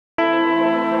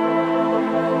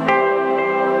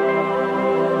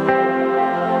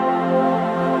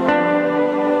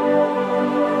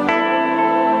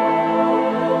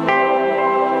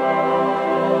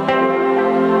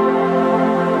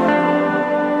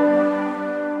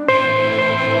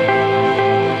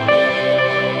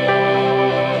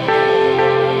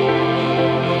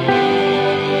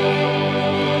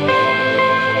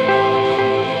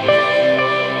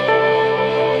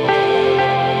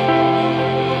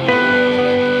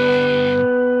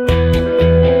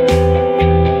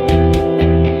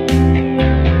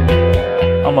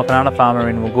banana farmer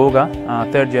in Woolgoolga,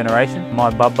 third generation. My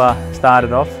baba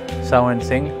started off sowing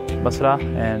Singh Basra,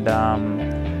 and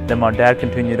then my dad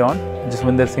continued on,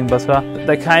 Jaswinder Singh Basra.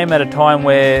 They came at a time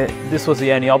where this was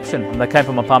the only option. They came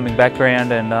from a farming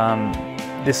background, and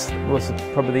this was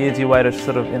probably the easy way to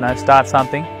sort of start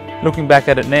something. Looking back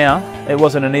at it now, it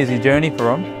wasn't an easy journey for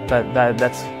them.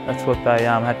 That's what they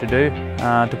had to do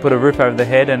to put a roof over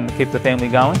their head and keep the family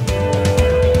going.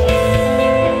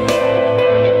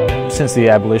 Since the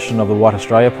abolition of the White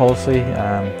Australia policy,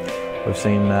 we've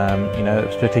seen,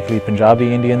 particularly Punjabi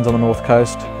Indians on the north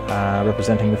coast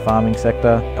representing the farming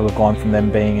sector. We've gone from them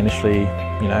being initially,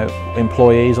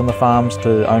 employees on the farms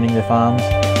to owning their farms.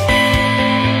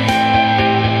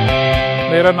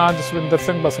 मेरा नाम जसविंदर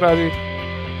सिंह बसरा जी।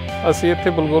 ਅਸੀਂ ਇੱਥੇ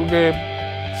ਬੁਲਗੁਲਗੇ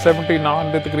 79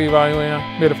 ਦੇ ਤਕਰੀਬ ਆਏ ਹੋਏ ਹਾਂ।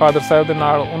 ਮੇਰੇ father ਸਾਹਿਬ ਦੇ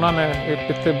ਨਾਲ ਉਹਨਾਂ ਨੇ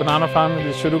ਇੱਥੇ ਬਨਾਨਾ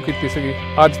ਫਾਰਮ ਸ਼ੁਰੂ ਕੀਤੀ ਸੀਗੀ।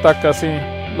 ਅੱਜ ਤੱਕ ਅਸੀਂ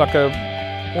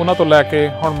ਉਹਨਾਂ ਤੋਂ ਲੈ ਕੇ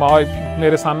ਹੁਣ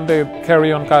ਮੇਰੇ ਸਨ ਦੇ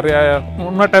ਕੈਰੀ ਔਨ ਕਰ ਰਿਹਾ ਆ।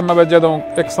 ਉਹਨਾਂ ਟਾਈਮਾਂ ਵਿੱਚ ਜਦੋਂ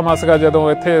ਇੱਕ ਸਮਾਂ ਸੀਗਾ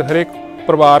ਜਦੋਂ ਇੱਥੇ ਹਰੇਕ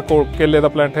ਪਰਿਵਾਰ ਕੋਲ ਕੇਲੇ ਦਾ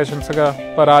ਪਲਾਂਟੇਸ਼ਨ ਸੀਗਾ,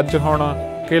 ਪਰ ਅੱਜ ਹੁਣ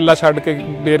ਕੇਲਾ ਛੱਡ ਕੇ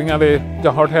ਬੇਰੀਆਂ ਦੇ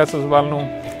ਜਾਂ ਹੌਟ ਹਾਊਸਿਸ ਵੱਲ ਨੂੰ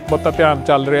ਬਹੁਤਾ ਧਿਆਨ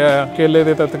ਚੱਲ ਰਿਹਾ ਆ। ਕੇਲੇ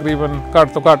ਦੇ ਤਾਂ ਤਕਰੀਬਨ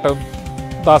ਘੱਟ ਤੋਂ ਘੱਟ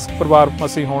 10 ਪਰਿਵਾਰ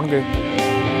ਅਸੀਂ ਹੋਣਗੇ।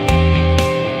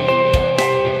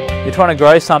 You're trying to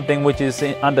grow something which is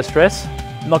under stress,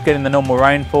 not getting the normal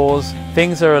rainfalls.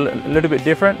 Things are a little bit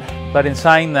different, but in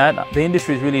saying that, the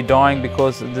industry is really dying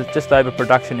because there's just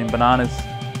overproduction in bananas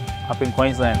up in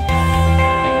Queensland.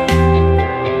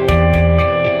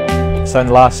 So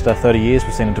in the last 30 years,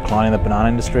 we've seen a decline in the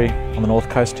banana industry on the north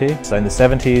coast here. So in the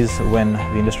 70s, when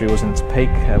the industry was in its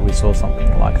peak, we saw something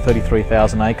like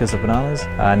 33,000 acres of bananas.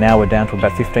 Now we're down to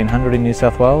about 1,500 in New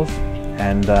South Wales,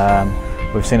 and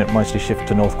we've seen it mostly shift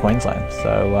to North Queensland.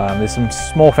 So there's some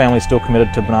small families still committed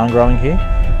to banana growing here,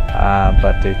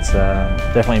 but it's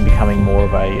definitely becoming more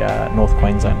of a North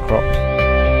Queensland crop.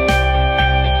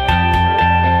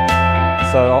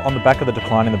 So on the back of the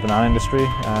decline in the banana industry,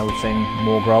 we've seen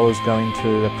more growers going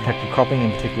to protected cropping,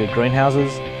 in particular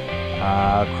greenhouses.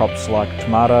 Crops like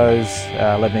tomatoes,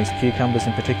 Lebanese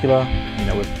cucumbers in particular.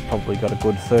 We've probably got a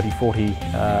good 30-40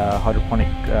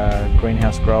 hydroponic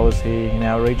greenhouse growers here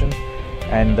in our region.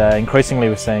 And increasingly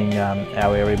we're seeing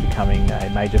our area becoming a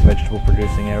major vegetable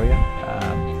producing area.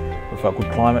 We've got good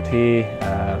climate here,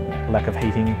 lack of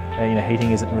heating,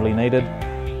 heating isn't really needed,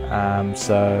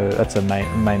 so that's a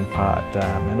main part,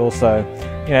 and also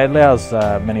it allows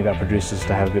many of our producers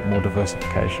to have a bit more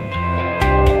diversification.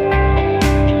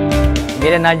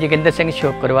 मेरा नाम जोगिंदर सिंह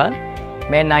शोकरवाल।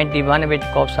 मैं 91 ਵਿੱਚ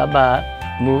coughs harbour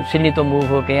Sydney ਤੋਂ move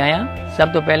ਹੋ ਕੇ ਆਇਆ।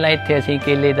 ਸਭ ਤੋਂ ਪਹਿਲਾਂ ਇੱਥੇ ਅਸੀਂ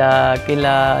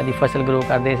ਕੇਲਾ ਦੀ ਫਸਲ ਗਰੋ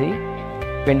ਕਰਦੇ ਸੀ।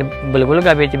 ਪਿੰਡ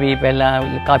ਬੁਲਗੁਲਗਾ ਵਿੱਚ ਵੀ ਪਹਿਲਾਂ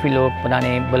ਕਾਫੀ ਲੋਕ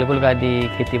ਪੁਰਾਣੇ ਬੁਲਗੁਲਗਾ ਦੀ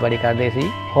ਖੇਤੀਬਾੜੀ ਕਰਦੇ ਸੀ।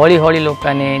 ਹੌਲੀ ਹੌਲੀ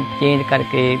ਲੋਕਾਂ ਨੇ ਚੇਂਜ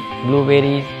ਕਰਕੇ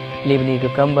ਬਲੂਬੇਰੀਜ਼, ਲਿਵਨੀ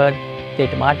ਕੁਕੰਬਰ ਤੇ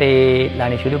ਟਮਾਟੇ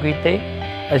ਲਾਣੇ ਸ਼ੁਰੂ ਕੀਤੇ।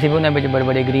 ਅਸੀਂ ਵੀ ਉਹਨਾਂ ਵਿੱਚ ਬੜੇ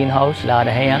ਬੜੇ ਗ੍ਰੀਨ ਹਾਊਸ ਲਾ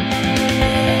ਰਹੇ ਹਾਂ।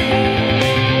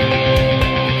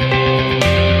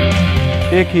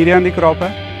 ਇਹ ਖੀਰਿਆਂ ਦੀ ਕ੍ਰੌਪ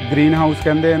ਹੈ, ਗ੍ਰੀਨ ਹਾਊਸ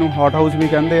ਕਹਿੰਦੇ ਇਹਨੂੰ, ਹੌਟ ਹਾਊਸ ਵੀ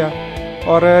ਕਹਿੰਦੇ ਆ।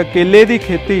 ਔਰ ਕੇਲੇ ਦੀ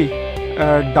ਖੇਤੀ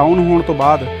ਡਾਊਨ ਹੋਣ ਤੋਂ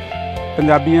ਬਾਅਦ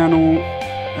ਪੰਜਾਬੀਆਂ ਨੂੰ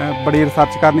ਬੜੀ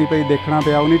ਰਿਸਰਚ ਕਰਨੀ ਪਈ, ਦੇਖਣਾ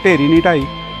ਪਿਆ। ਉਹਨੇ ਢੇਰੀ ਨਹੀਂ ਢਾਈ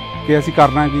ਕਿ ਅਸੀਂ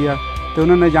ਕਰਨਾ ਕੀ ਆ, ਤੇ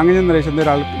ਉਹਨਾਂ ਨੇ ਯੰਗ ਜਨਰੇਸ਼ਨ ਦੇ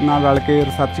ਨਾਲ ਰਲ ਕੇ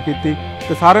ਰਿਸਰਚ ਕੀਤੀ,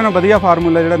 ਤੇ ਸਾਰਿਆਂ ਨੂੰ ਵਧੀਆ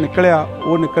ਫਾਰਮੂਲਾ ਜਿਹੜਾ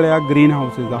ਨਿਕਲਿਆ ਗ੍ਰੀਨ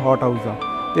ਹਾਊਸਿਸ ਦਾ, ਹੌਟ ਹਾਊਸ ਦਾ।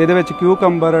 ਤੇ ਇਹਦੇ ਵਿੱਚ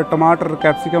ਕਿਊਕੰਬਰ, ਟਮਾਟਰ,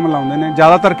 ਕੈਪਸੀਕਮ ਲਾਉਂਦੇ ਨੇ,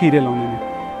 ਜ਼ਿਆਦਾਤਰ ਖੀਰੇ ਲਾਉਂਦੇ ਨੇ।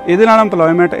 ਇਹਦੇ ਨਾਲ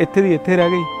ਇੰਪਲੋਇਮੈਂਟ ਇੱਥੇ ਦੀ ਇੱਥੇ ਰਹਿ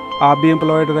ਗਈ, ਆਪ ਵੀ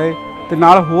ਇੰਪਲੋਇਡ ਰਹੇ, ਤੇ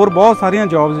ਨਾਲ ਹੋਰ ਬਹੁਤ ਸਾਰੀਆਂ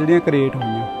ਜੌਬਸ ਜਿਹੜੀਆਂ ਕ੍ਰੀਏਟ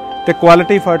ਹੋਈਆਂ, ਤੇ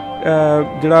ਕੁਆਲਿਟੀ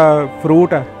ਜਿਹੜਾ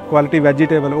ਫਰੂਟ ਹੈ, ਕੁਆਲਿਟੀ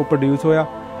ਵੈਜੀਟੇਬਲ ਉਹ ਪ੍ਰੋਡਿਊਸ ਹੋਇਆ,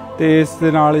 ਤੇ ਇਸ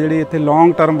ਦੇ ਨਾਲ ਜਿਹੜੀ ਇੱਥੇ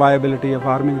ਲੌਂਗ ਟਰਮ ਵਾਇਬਿਲਿਟੀ ਹੈ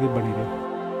ਫਾਰਮਿੰਗ ਦੀ ਬਣੀ ਰਹੀ।